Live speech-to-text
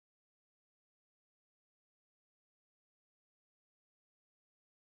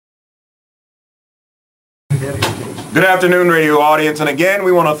edification. Good afternoon, radio audience, and again,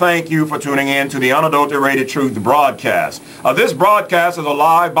 we want to thank you for tuning in to the Unadulterated Truth broadcast. This broadcast is a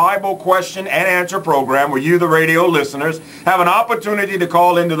live Bible question and answer program where you, the radio listeners, have an opportunity to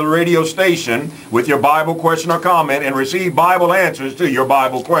call into the radio station with your Bible question or comment and receive Bible answers to your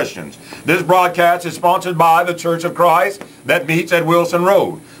Bible questions. This broadcast is sponsored by the Church of Christ that meets at Wilson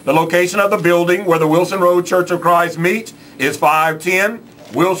Road. The location of the building where the Wilson Road Church of Christ meets is 510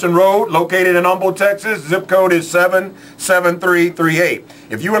 Wilson Road, located in Humble, Texas. Zip code is 77338.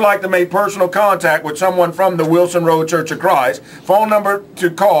 If you would like to make personal contact with someone from the Wilson Road Church of Christ, phone number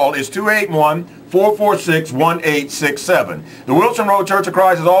to call is 281-446-1867. The Wilson Road Church of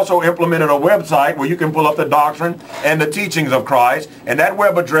Christ has also implemented a website where you can pull up the doctrine and the teachings of Christ, and that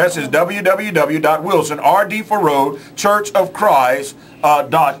web address is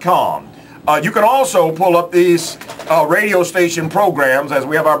www.wilsonrdforroadchurchofchrist.com. You can also pull up these radio station programs, as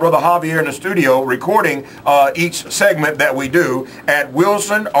we have our brother Javier in the studio recording each segment that we do at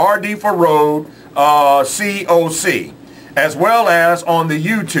Wilson RD for Road COC, as well as on the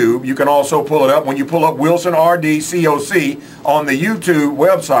YouTube. You can also pull it up. When you pull up Wilson RD COC on the YouTube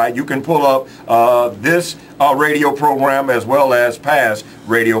website, you can pull up this radio program as well as past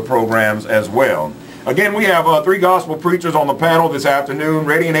radio programs as well. Again, we have three gospel preachers on the panel this afternoon,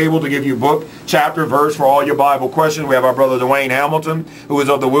 ready and able to give you book, chapter, verse for all your Bible questions. We have our brother Dwayne Hamilton, who is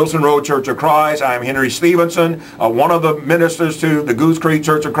of the Wilson Road Church of Christ. I am Henry Stevenson, one of the ministers to the Goose Creek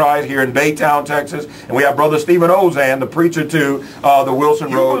Church of Christ here in Baytown, Texas. And we have brother Stephen Ozan, the preacher to the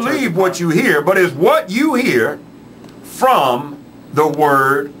Wilson Road Church. You believe what you hear, but is what you hear from the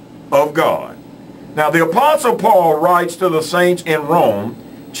Word of God. Now, the Apostle Paul writes to the saints in Rome,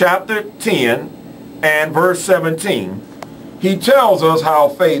 chapter 10, and verse 17, he tells us how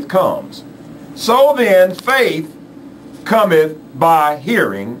faith comes. So then faith cometh by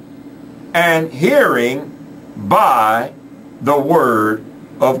hearing, and hearing by the word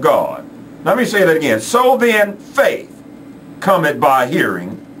of God. Let me say that again. So then faith cometh by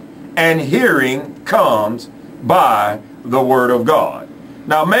hearing, and hearing comes by the word of God.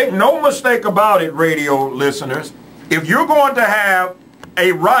 Now make no mistake about it, radio listeners, if you're going to have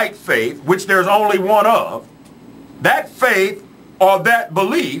a right faith, which there's only one of, that faith or that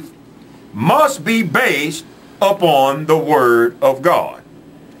belief must be based upon the Word of God.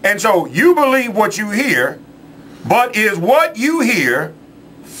 And so you believe what you hear, but is what you hear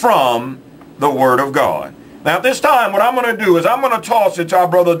from the Word of God. Now at this time, what I'm going to do is I'm going to toss it to our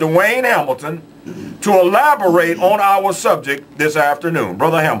brother Dwayne Hamilton to elaborate on our subject this afternoon.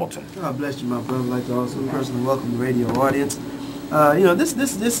 Brother Hamilton. God bless you, my brother. I'd like to also personally welcome the radio audience. You know, this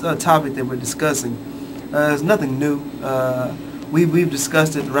topic that we're discussing is nothing new. We've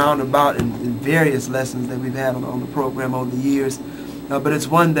discussed it roundabout in various lessons that we've had on the program over the years, but it's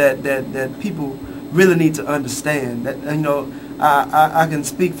one that people really need to understand. That you know, I can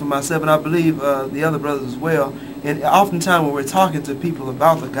speak for myself, and I believe the other brothers as well. And oftentimes when we're talking to people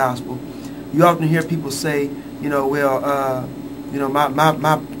about the gospel, you often hear people say, you know, well, you know,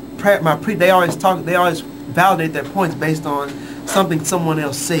 they always validate their points based on something someone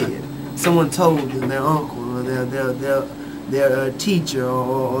else said, someone told them, their uncle or their teacher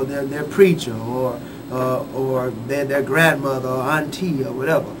or their preacher or their grandmother or auntie or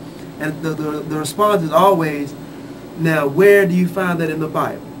whatever. And the response is always, now where do you find that in the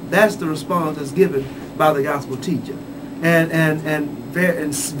Bible? That's the response that's given by the gospel teacher. And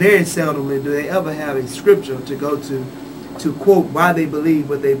very seldomly do they ever have a scripture to go to quote why they believe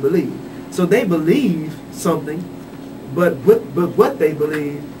what they believe. So they believe something, but what they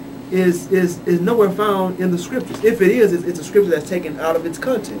believe is nowhere found in the scriptures. If it is, it's a scripture that's taken out of its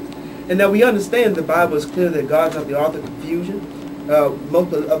context. And now we understand the Bible is clear that God's not the author of confusion. A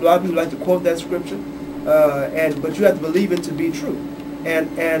lot of people like to quote that scripture, but you have to believe it to be true. And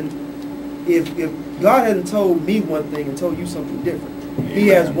if God hasn't told me one thing and told you something different, He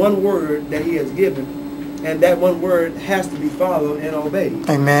has one word that He has given, and that one word has to be followed and obeyed.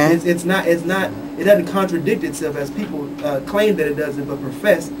 Amen. It doesn't contradict itself as people claim that it doesn't, but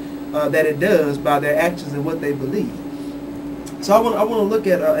profess that it does by their actions and what they believe. So I want to look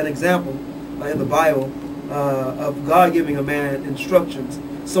at an example in the Bible of God giving a man instructions,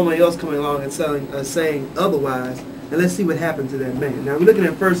 somebody else coming along and saying otherwise, and let's see what happened to that man. Now we're looking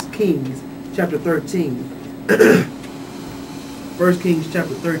at 1 Kings chapter 13. 1 Kings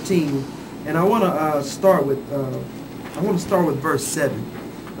chapter 13. And I want to start with verse 7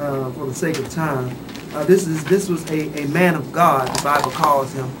 for the sake of time. This was a man of God, the Bible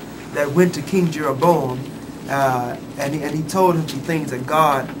calls him, that went to King Jeroboam, and he told him some things that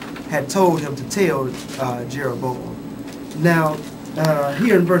God had told him to tell Jeroboam. Now,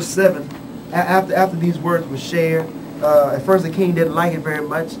 here in verse 7, after these words were shared, at first the king didn't like it very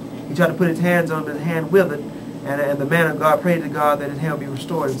much. He tried to put his hands on him, and his hand withered. And the man of God prayed to God that his hand be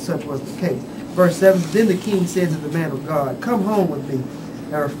restored, and such was the case. Verse 7, then the king said to the man of God, come home with me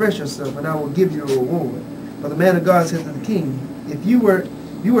and refresh yourself, and I will give you a reward. But the man of God said to the king, if you were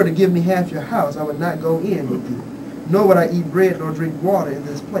to give me half your house, I would not go in with you, nor would I eat bread nor drink water in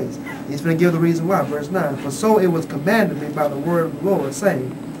this place. He's going to give the reason why. Verse 9, for so it was commanded me by the word of the Lord,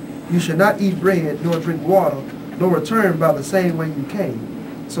 saying, you shall not eat bread nor drink water, nor return by the same way you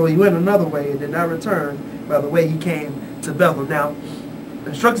came. So he went another way and did not return by the way he came to Bethel. Now,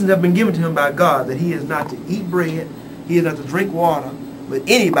 instructions have been given to him by God that he is not to eat bread, he is not to drink water with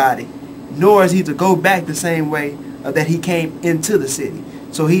anybody, nor is he to go back the same way that he came into the city.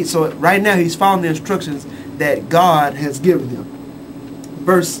 So right now he's following the instructions that God has given him.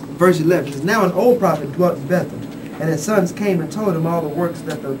 Verse 11 says, now an old prophet dwelt in Bethel, and his sons came and told him all the works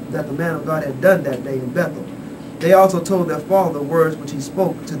that the man of God had done that day in Bethel. They also told their father the words which he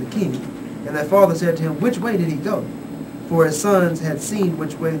spoke to the king. And their father said to him, which way did he go? For his sons had seen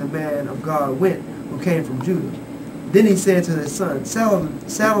which way the man of God went, who came from Judah. Then he said to his son,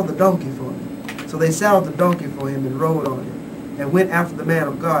 saddle the donkey for me. So they saddled the donkey for him and rode on it, and went after the man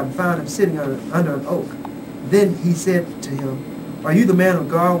of God, and found him sitting under an oak. Then he said to him, are you the man of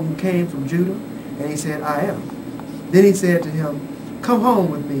God who came from Judah? And he said, I am. Then he said to him, come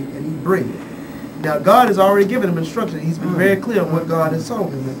home with me and eat bread. Now God has already given him instruction. He's been very clear on what God has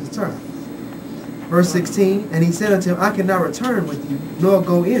told him at this time. Verse 16, and he said unto him, I cannot return with you, nor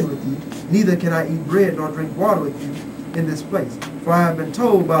go in with you, neither can I eat bread nor drink water with you in this place. For I have been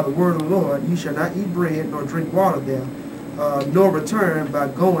told by the word of the Lord, you shall not eat bread nor drink water there, nor return by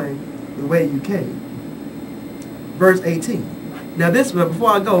going the way you came. Verse 18. Now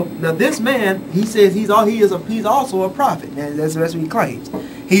before I go, now this man, he says he's also a prophet. Now that's what he claims.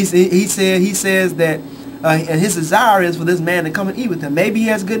 He says that and his desire is for this man to come and eat with him. Maybe he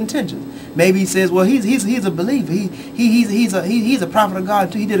has good intentions. Maybe he says, well, he's a believer. He's a prophet of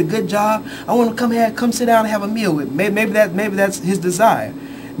God too. He did a good job. I want to come sit down and have a meal with him. Maybe that's his desire.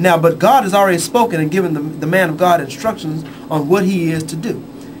 Now, but God has already spoken and given the man of God instructions on what he is to do.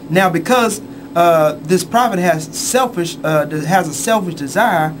 Now, because this prophet has a selfish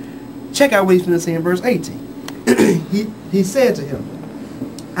desire, check out what he's going to say in verse 18. he said to him,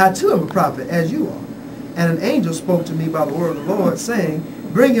 I too am a prophet, as you are. And an angel spoke to me by the word of the Lord, saying,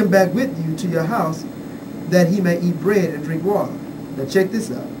 bring him back with you to your house, that he may eat bread and drink water. Now check this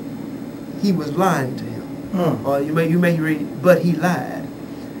out. He was lying to him. Or you may read, but he lied.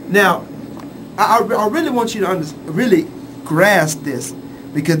 Now, I really want you to really grasp this,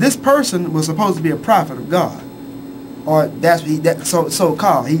 because this person was supposed to be a prophet of God, or so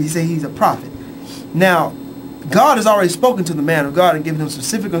called. He said he's a prophet. Now, God has already spoken to the man of God and given him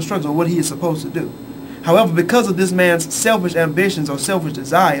specific instructions on what he is supposed to do. However, because of this man's selfish ambitions or selfish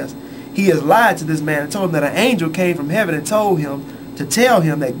desires, he has lied to this man and told him that an angel came from heaven and told him to tell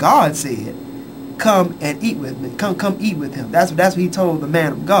him that God said, come and eat with me. Come eat with him. That's what he told the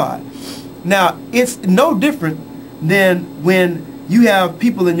man of God. Now, it's no different than when you have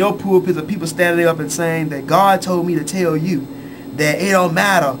people in your pulpits or people standing up and saying that God told me to tell you that it don't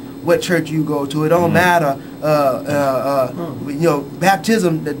matter what church you go to. It don't matter,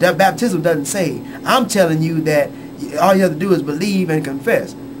 baptism. That baptism doesn't save. I'm telling you that all you have to do is believe and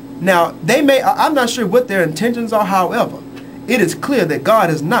confess. Now, I'm not sure what their intentions are. However, it is clear that God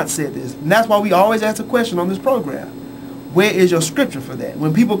has not said this, and that's why we always ask a question on this program: where is your scripture for that?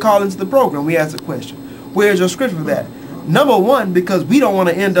 When people call into the program, we ask the question: where is your scripture for that? Number one, because we don't want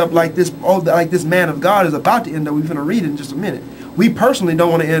to end up like this man of God is about to end up. We're going to read it in just a minute. We personally don't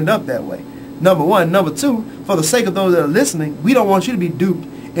want to end up that way. Number one. Number two, for the sake of those that are listening, we don't want you to be duped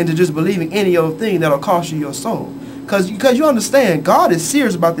into just believing any old thing that'll cost you your soul. Because you understand, God is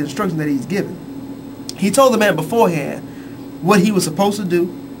serious about the instruction that he's given. He told the man beforehand what he was supposed to do,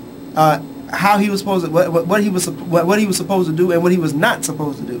 how he was supposed to, what he was supposed to do, and what he was not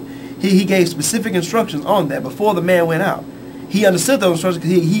supposed to do. He gave specific instructions on that before the man went out. He understood those instructions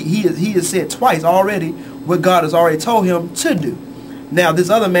because he has said twice already what God has already told him to do. Now, this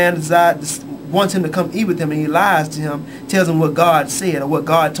other man wants him to come eat with him, and he lies to him, tells him what God said or what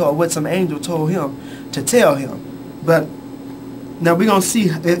God told, what some angel told him to tell him. But now we're gonna see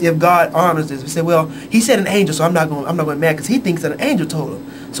if God honors this. We say, well, he said an angel, so I'm not gonna be mad because he thinks that an angel told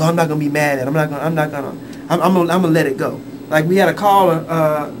him. So I'm not gonna be mad at him. I'm gonna let it go. Like we had a caller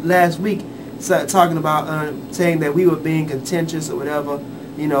last week talking about saying that we were being contentious or whatever,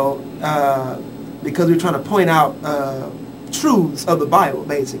 because we were trying to point out truths of the Bible,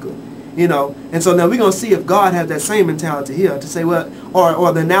 basically. You know, and so now we're going to see if God has that same mentality here to say, well,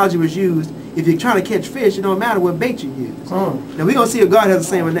 or the analogy was used, if you're trying to catch fish, it don't matter what bait you use. Now we're going to see if God has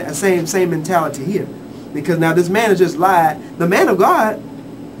the same mentality here. Because now this man has just lied. The man of God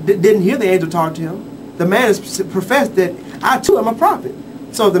didn't hear the angel talk to him. The man has professed that I too am a prophet.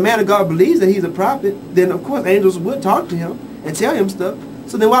 So if the man of God believes that he's a prophet, then of course angels would talk to him and tell him stuff.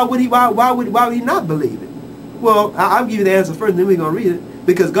 So then why would he not believe it? Well, I'll give you the answer first, and then we're going to read it.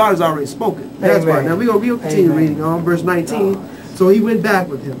 Because God has already spoken. That's why. Now we'll continue reading on verse 19. So he went back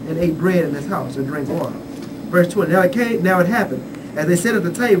with him and ate bread in his house and drank water. Verse 20. Now it happened, as they sat at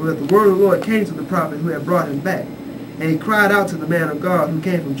the table, that the word of the Lord came to the prophet who had brought him back. And he cried out to the man of God who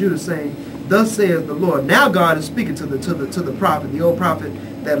came from Judah, saying, Thus saith the Lord. Now God is speaking to the prophet, the old prophet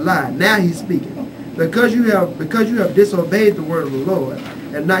that lied. Now he's speaking. Because you have disobeyed the word of the Lord,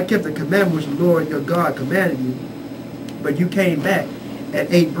 and not kept the commandment which the Lord your God commanded you, but you came back and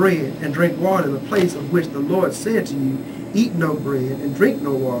ate bread and drank water in the place of which the Lord said to you, Eat no bread and drink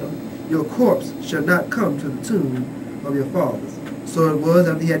no water, your corpse shall not come to the tomb of your fathers. So it was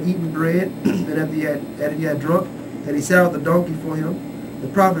after he had eaten bread and after he had drunk, that he saddled the donkey for him, the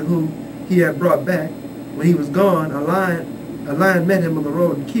prophet whom he had brought back. When he was gone, a lion met him on the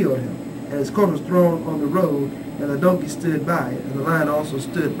road and killed him, and his corpse was thrown on the road, and the donkey stood by it, and the lion also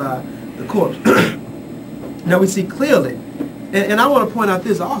stood by the corpse. Now we see clearly, and I want to point out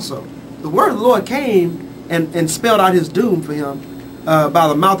this also. The word of the Lord came and spelled out his doom for him by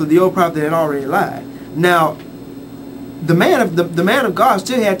the mouth of the old prophet that had already lied. Now, the man of God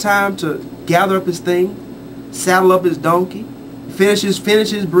still had time to gather up his thing, saddle up his donkey, finish his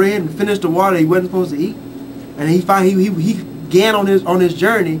bread, and finish the water he wasn't supposed to eat. And he began on his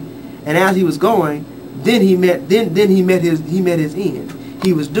journey, and as he was going, then he met his end.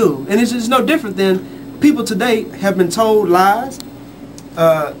 He was doomed, and it's just no different than people today have been told lies,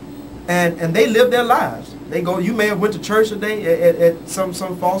 and they live their lives. They go. You may have went to church today at some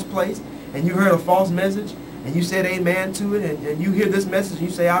false place, and you heard a false message, and you said amen to it, and you hear this message, and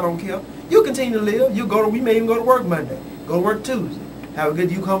you say I don't care. You continue to live. We may even go to work Monday, go to work Tuesday. Have a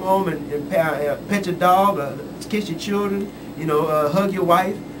good. You come home and pet your dog, kiss your children, hug your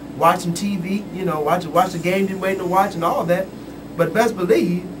wife, watch some TV, watch the game you're waiting to watch, and all that. But best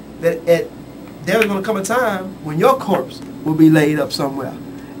believe that there's going to come a time when your corpse will be laid up somewhere.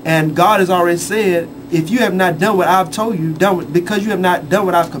 And God has already said, if you have not done what I've told you, because you have not done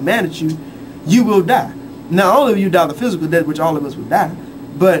what I've commanded you, you will die. Not only will you die the physical death, which all of us will die,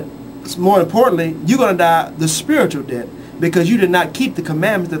 but more importantly, you're going to die the spiritual death, because you did not keep the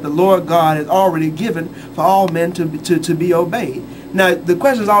commandments that the Lord God has already given for all men to be obeyed. Now, the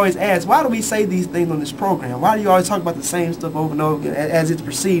question is always asked, why do we say these things on this program? Why do you always talk about the same stuff over and over again as it's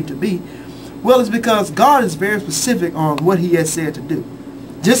perceived to be? Well, it's because God is very specific on what he has said to do.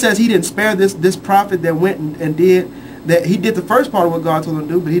 Just as he didn't spare this prophet that went and did, that he did the first part of what God told him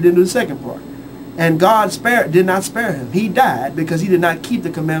to do, but he didn't do the second part. And God did not spare him. He died because he did not keep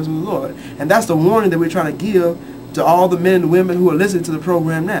the commandments of the Lord. And that's the warning that we're trying to give to all the men and women who are listening to the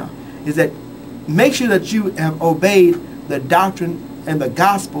program now, is that make sure that you have obeyed the doctrine and the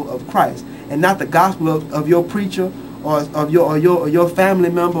gospel of Christ, and not the gospel of your preacher or of your family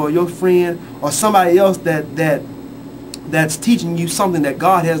member or your friend or somebody else that's teaching you something that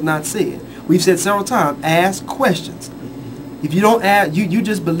God has not said. We've said several times, ask questions. If you don't ask, you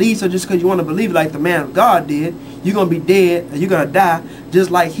just believe, so just because you want to believe like the man of God did, you're going to be dead and you're going to die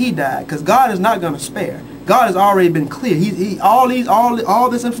just like he died, because God is not going to spare. God has already been clear. All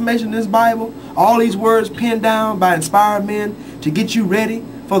this information in this Bible, all these words penned down by inspired men to get you ready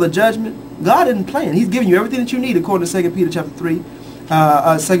for the judgment, God didn't plan. He's giving you everything that you need according to 2 Peter chapter 3, 2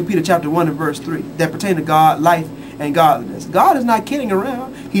 Peter chapter 1 and verse 3, that pertain to God, life, and godliness. God is not kidding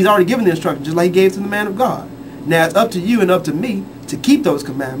around. He's already given the instructions, just like he gave to the man of God. Now it's up to you and up to me to keep those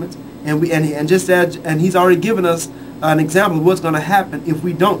commandments, and he's already given us an example of what's going to happen if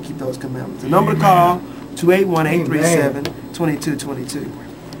we don't keep those commandments. The number to call, 281-837-2222.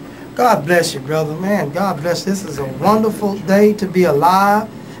 God bless you, brother. Man, God bless. This is a wonderful day to be alive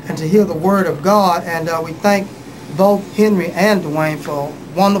and to hear the word of God. And we thank both Henry and Dwayne for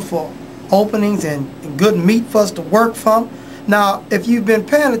wonderful openings and good meat for us to work from. Now, if you've been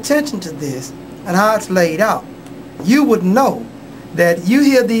paying attention to this and how it's laid out, you would know that you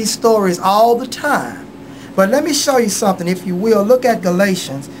hear these stories all the time. But let me show you something, if you will. Look at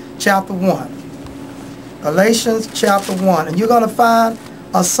Galatians chapter 1. Galatians chapter 1. And you're going to find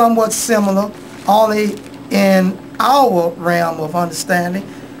a somewhat similar, only in our realm of understanding,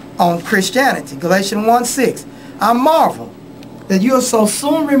 on Christianity. Galatians 1:6. I marvel that you are so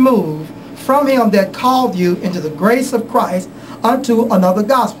soon removed from him that called you into the grace of Christ unto another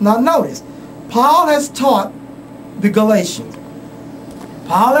gospel. Now notice, Paul has taught the Galatians.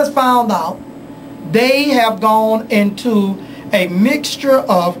 Paul has found out they have gone into a mixture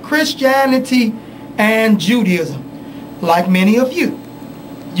of Christianity and Judaism. Like many of you,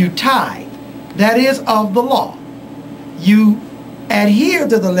 you tithe, that is of the law. You adhere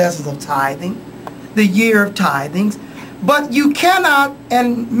to the lessons of tithing, the year of tithings, but you cannot,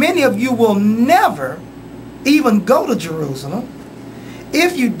 and many of you will never even go to Jerusalem.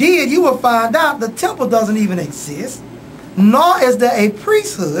 If you did, you will find out the temple doesn't even exist, nor is there a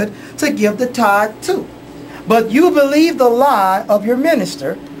priesthood to give the tithe to. But you believe the lie of your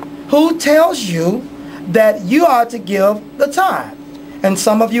minister who tells you that you are to give the tithe. And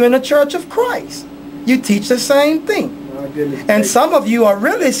some of you in the Church of Christ, you teach the same thing. And some of you are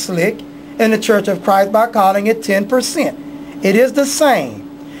really slick in the Church of Christ by calling it 10%. It is the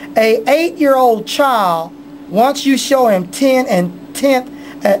same. A 8-year-old child, once you show him 10 and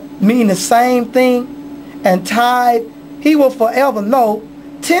 10th mean the same thing, and tithe, he will forever know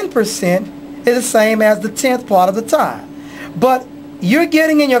 10% is the same as the 10th part of the tithe. But you're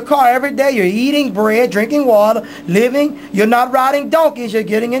getting in your car every day, you're eating bread, drinking water, living, you're not riding donkeys, you're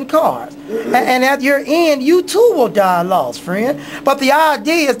getting in cars. And at your end, you too will die lost, friend. But the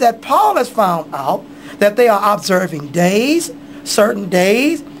idea is that Paul has found out that they are observing days, certain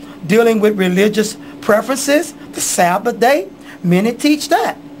days, dealing with religious preferences, the Sabbath day. Many teach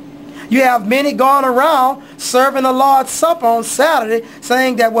that. You have many going around serving the Lord's Supper on Saturday,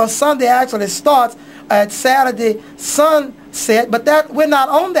 saying that, well, Sunday actually starts at Saturday sunset, but that we're not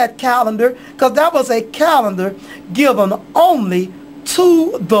on that calendar, because that was a calendar given only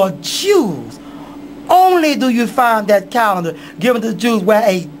to the Jews. Only do you find that calendar given to the Jews where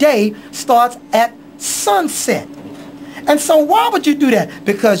a day starts at sunset. And so why would you do that?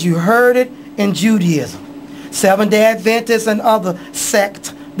 Because you heard it in Judaism. Seventh-day Adventists and other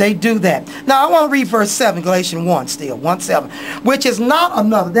sects, they do that. Now I want to read verse 7, Galatians 1 still, 1:7, which is not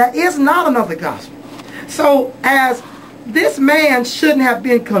another. There is not another gospel. So as this man shouldn't have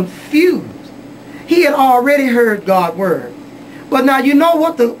been confused, he had already heard God's word. But now you know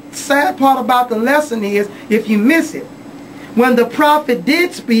what the sad part about the lesson is, if you miss it. When the prophet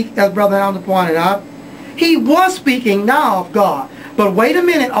did speak, as Brother Allen pointed out, he was speaking now of God. But wait a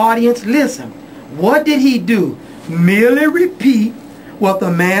minute, audience, listen. What did he do? Merely repeat what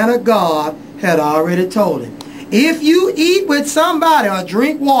the man of God had already told him. If you eat with somebody or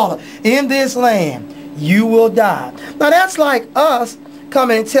drink water in this land, you will die. Now that's like us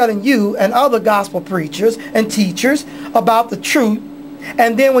coming and telling you and other gospel preachers and teachers about the truth,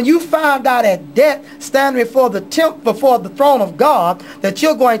 and then when you find out at death, standing before the throne of God, that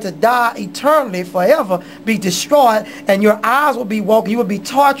you're going to die eternally, forever, be destroyed, and your eyes will be woken, you will be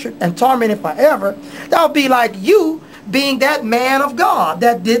tortured and tormented forever. That would be like you being that man of God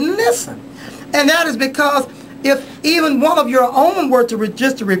that didn't listen. And that is because if even one of your own were to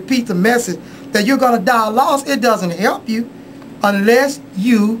just to repeat the message that you're going to die lost, it doesn't help you unless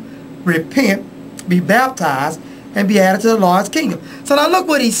you repent, be baptized, and be added to the Lord's kingdom. So now look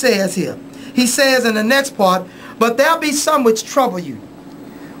what he says here. He says in the next part, but there be some which trouble you,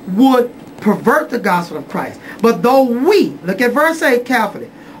 would pervert the gospel of Christ. But though we, look at verse 8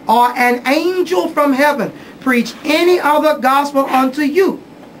 carefully, or an angel from heaven preach any other gospel unto you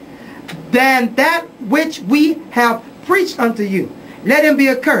than that which we have preached unto you, let him be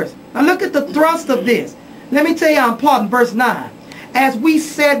accursed. Now look at the thrust of this. Let me tell you how important verse 9. As we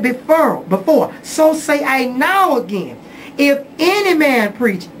said before, so say I now again, if any man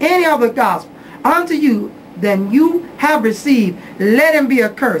preach any other gospel unto you than you have received, let him be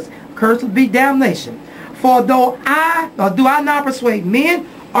accursed. Curse will be damnation. For though do I not persuade men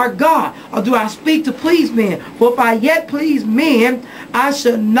or God, or do I speak to please men? For if I yet please men, I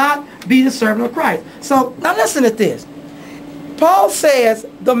should not be the servant of Christ. So now listen to this. Paul says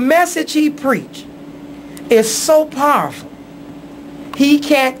the message he preached is so powerful, he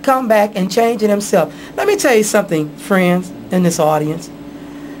can't come back and change it himself. Let me tell you something, friends in this audience.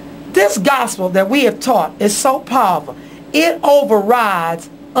 This gospel that we have taught is so powerful, it overrides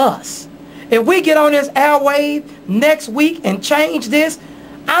us. If we get on this airwave next week and change this,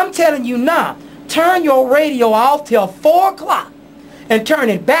 I'm telling you now, turn your radio off till 4 o'clock and turn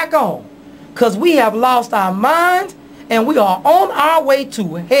it back on, because we have lost our minds and we are on our way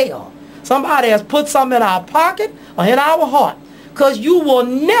to hell. Somebody has put something in our pocket or in our heart, because you will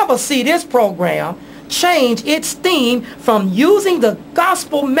never see this program change its theme from using the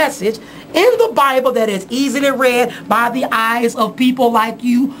gospel message in the Bible that is easily read by the eyes of people like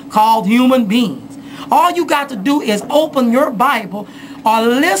you called human beings. All you got to do is open your Bible or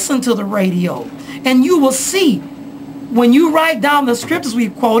listen to the radio, and you will see when you write down the scriptures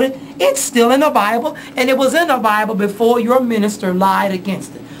we've quoted, it's still in the Bible, and it was in the Bible before your minister lied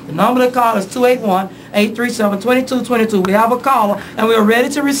against it. The number to call is 281-837-2222. We have a caller, and we're ready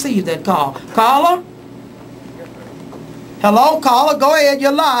to receive that call. Caller? Hello, caller. Go ahead.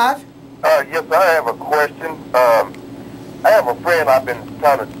 You're live. Yes, I have a question. I have a friend. I've been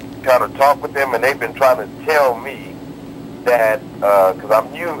trying to kind of talk with them, and they've been trying to tell me that because I'm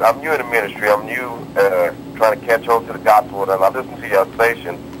new in the ministry. I'm new trying to catch on to the gospel, and I listen to your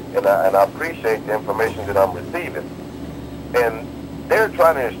station, and I appreciate the information that I'm receiving. And they're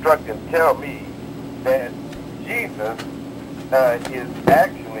trying to instruct and tell me that Jesus is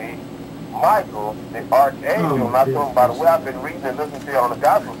actually Michael, the archangel. And I told them, by the way, I've been reading and listening to you on the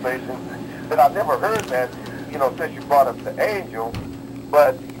gospel station, that I've never heard that, since you brought up the angel.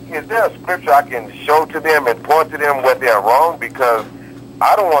 But is there a scripture I can show to them and point to them where they're wrong? Because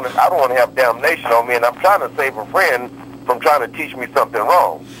I don't want to have damnation on me, and I'm trying to save a friend from trying to teach me something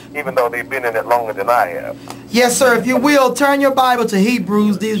wrong, even though they've been in it longer than I have. Yes, sir. If you will, turn your Bible to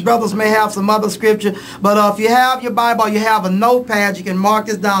Hebrews. These brothers may have some other scripture, but if you have your Bible, you have a notepad, you can mark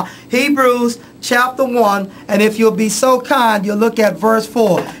this down. Hebrews chapter 1, and if you'll be so kind, you'll look at verse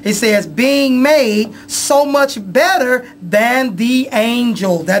 4. It says, being made so much better than the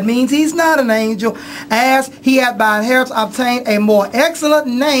angel. That means he's not an angel, as he had by inheritance obtained a more excellent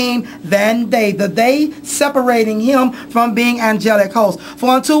name than they. The they separating him from being angelic hosts. For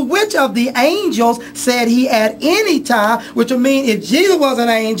unto which of the angels said he at any time, which would mean if Jesus was an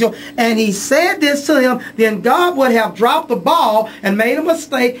angel and he said this to him, then God would have dropped the ball and made a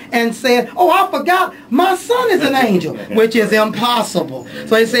mistake and said, oh, I forgot, my son is an angel, which is impossible.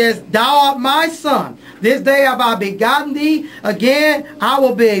 So he says, thou art my son. This day have I begotten thee. Again, I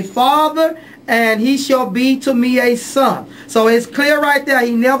will be a father, and he shall be to me a son. So it's clear right there.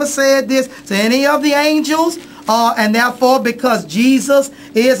 He never said this to any of the angels. And therefore, because Jesus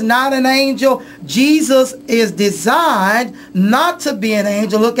is not an angel, Jesus is designed not to be an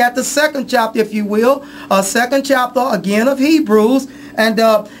angel. Look at the 2nd chapter, if you will. 2nd chapter, again, of Hebrews. And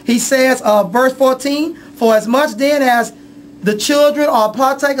he says, verse 14, for as much then as the children are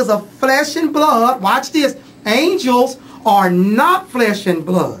partakers of flesh and blood, watch this, angels are not flesh and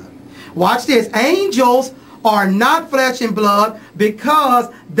blood. Watch this, angels are not flesh and blood because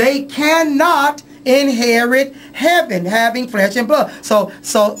they cannot inherit heaven, having flesh and blood. So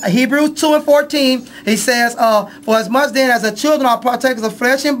Hebrews 2 and 14, he says, for as much then as the children are partakers of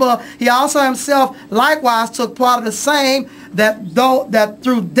flesh and blood, he also himself likewise took part of the same, that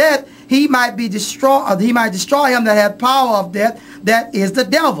through death he might destroy him that had power of death, that is the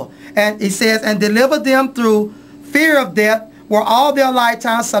devil. And he says, and deliver them through fear of death, were all their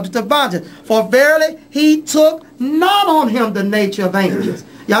lifetime subject to bondage. For verily he took not on him the nature of angels.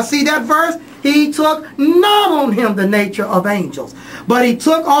 Y'all see that verse? He took not on him the nature of angels, but he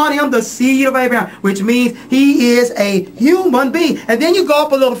took on him the seed of Abraham, which means he is a human being. And then you go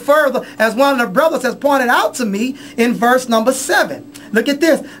up a little further, as one of the brothers has pointed out to me in verse number 7. Look at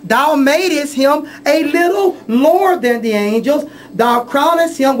this. Thou madest him a little lower than the angels. Thou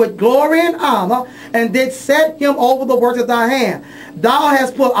crownest him with glory and honor, and didst set him over the works of thy hand. Thou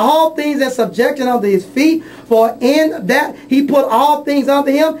hast put all things in subjection under his feet, for in that he put all things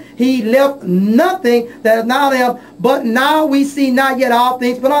under him, he left nothing that is not him. But now we see not yet all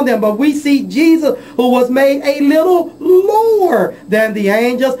things put on them, but we see Jesus, who was made a little lower than the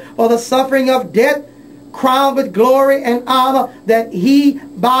angels for the suffering of death, crowned with glory and honor, that he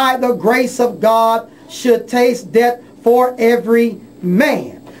by the grace of God should taste death for every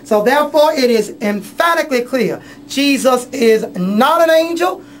man. So therefore it is emphatically clear, Jesus is not an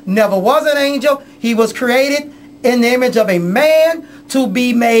angel, never was an angel. He was created in the image of a man to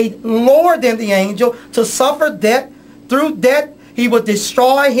be made lower than the angel, to suffer death. Through death he would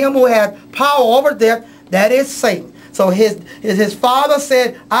destroy him who had power over death, that is Satan. So his father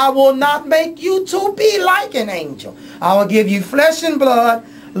said, I will not make you to be like an angel. I will give you flesh and blood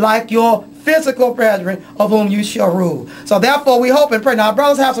like your physical brethren, of whom you shall rule. So therefore we hope and pray. Now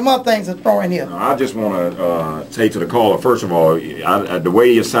brothers have some other things to throw in here. I just want to say to the caller, first of all, the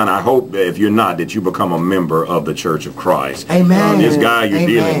way you sound, I hope that if you're not, that you become a member of the Church of Christ. Amen. This guy you're Amen.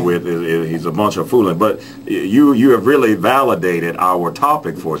 dealing with, he's a bunch of fooling. But you have really validated our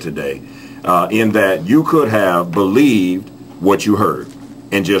topic for today, in that you could have believed what you heard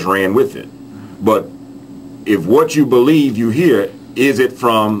and just ran with it. But if what you believe you hear, is it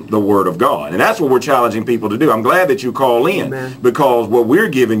from the Word of God? And that's what we're challenging people to do. I'm glad that you call in, Amen. because what we're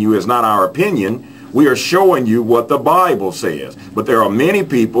giving you is not our opinion. We are showing you what the Bible says. But there are many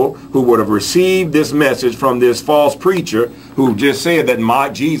people who would have received this message from this false preacher who just said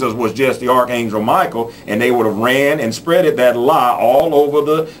that Jesus was just the Archangel Michael, and they would have ran and spreaded that lie all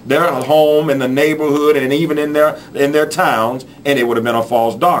over their home, in the neighborhood, and even in their towns, and it would have been a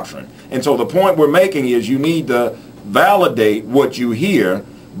false doctrine. And so the point we're making is you need to validate what you hear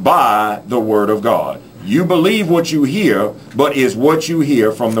by the Word of God. You believe what you hear, but is what you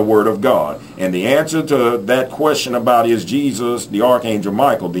hear from the Word of God? And the answer to that question about is Jesus the Archangel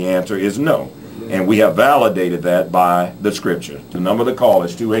Michael, the answer is no. And we have validated that by the Scripture. The number to call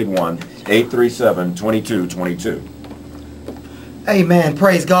is 281-837-2222. Amen.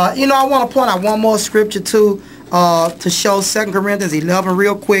 Praise God. You know, I want to point out one more scripture too, to show 2 Corinthians 11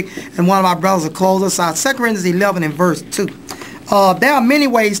 real quick. And one of my brothers will close us out. 2 Corinthians 11 and verse 2. There are many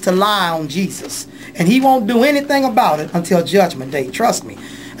ways to lie on Jesus, and he won't do anything about it until judgment day. Trust me.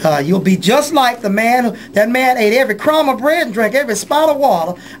 You'll be just like that man ate every crumb of bread and drank every spout of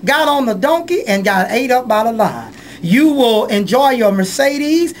water, got on the donkey and got ate up by the lion. You will enjoy your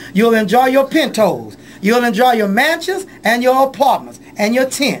Mercedes, you'll enjoy your Pintos, you'll enjoy your mansions and your apartments and your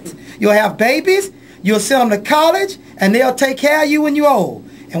tents. You'll have babies, you'll send them to college, and they'll take care of you when you're old.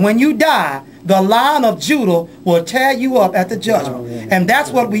 And when you die, the Lion of Judah will tear you up at the judgment. And that's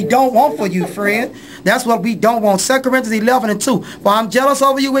what we don't want for you, friend. That's what we don't want. 2 Corinthians 11 and 2. For I'm jealous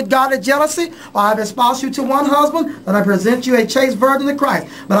over you with godly jealousy, or I have espoused you to one husband, that I present you a chaste virgin to Christ.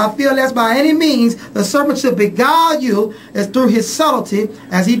 But I feel lest by any means the serpent should beguile you as through his subtlety,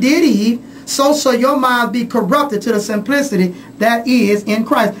 as he did Eve, so shall your mind be corrupted to the simplicity that is in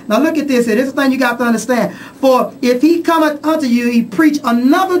Christ. Now look at this here. This is the thing you got to understand. For if he cometh unto you, he preach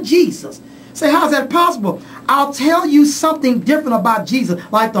another Jesus. Say, how's that possible? I'll tell you something different about Jesus,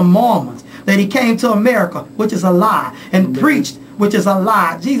 like the Mormons, that he came to America, which is a lie, and preached, which is a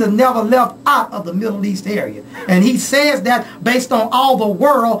lie. Jesus never left out of the Middle East area. And he says that based on all the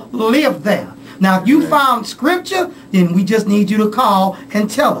world lived there. Now, if you found scripture, then we just need you to call and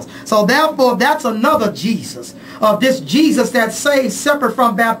tell us. So therefore, that's another Jesus. This Jesus that saved separate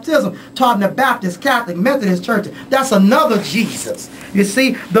from baptism, taught in the Baptist, Catholic, Methodist churches. That's another Jesus. You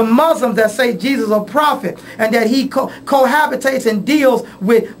see, the Muslims that say Jesus is a prophet and that he cohabitates and deals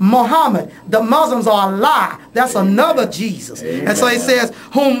with Muhammad. The Muslims are a lie. That's another Jesus. Amen. And so he says,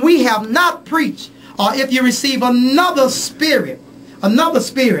 whom we have not preached, or if you receive another spirit, the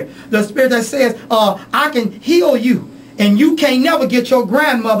spirit that says, I can heal you, and you can't never get your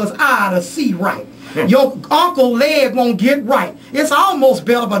grandmother's eye to see right. Your uncle's leg won't get right. It's almost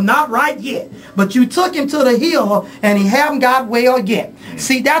better, but not right yet. But you took him to the healer, and he haven't got well yet.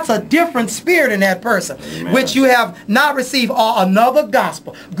 See, that's a different spirit in that person. Amen. Which you have not received, or another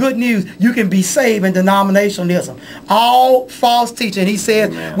gospel. Good news, you can be saved in denominationalism. All false teaching, he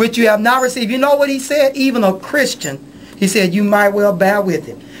says, amen, which you have not received. You know what he said? Even a Christian, he said, you might well bear with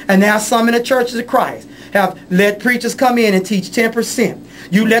him. And now some in the churches of Christ have let preachers come in and teach 10%.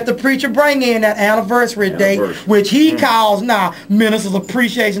 You let the preacher bring in that anniversary day, which he calls now Minister's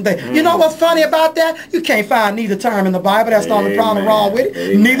Appreciation Day. You know what's funny about that? You can't find neither term in the Bible. That's the only problem wrong with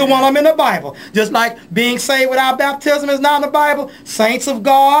it. Neither one of them in the Bible. Just like being saved without baptism is not in the Bible. Saints of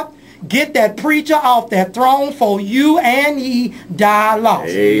God, get that preacher off that throne, for you and he die lost.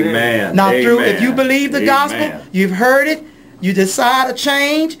 Amen. Now, if you believe the gospel, you've heard it, you decide to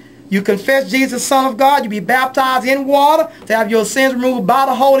change, you confess Jesus, Son of God, you be baptized in water to have your sins removed by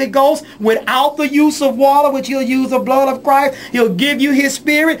the Holy Ghost without the use of water, which he'll use the blood of Christ. He'll give you his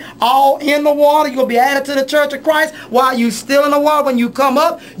spirit all in the water. You'll be added to the church of Christ while you're still in the water. When you come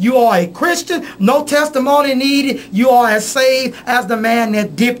up, you are a Christian. No testimony needed. You are as saved as the man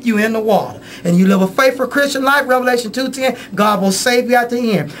that dipped you in the water. And you live a faithful Christian life, Revelation 2:10, God will save you at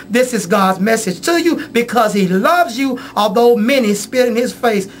the end. This is God's message to you because he loves you, although many spit in his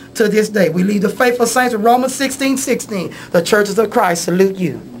face to this day. We leave the faithful saints with Romans 16:16. The churches of Christ salute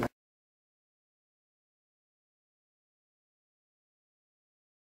you.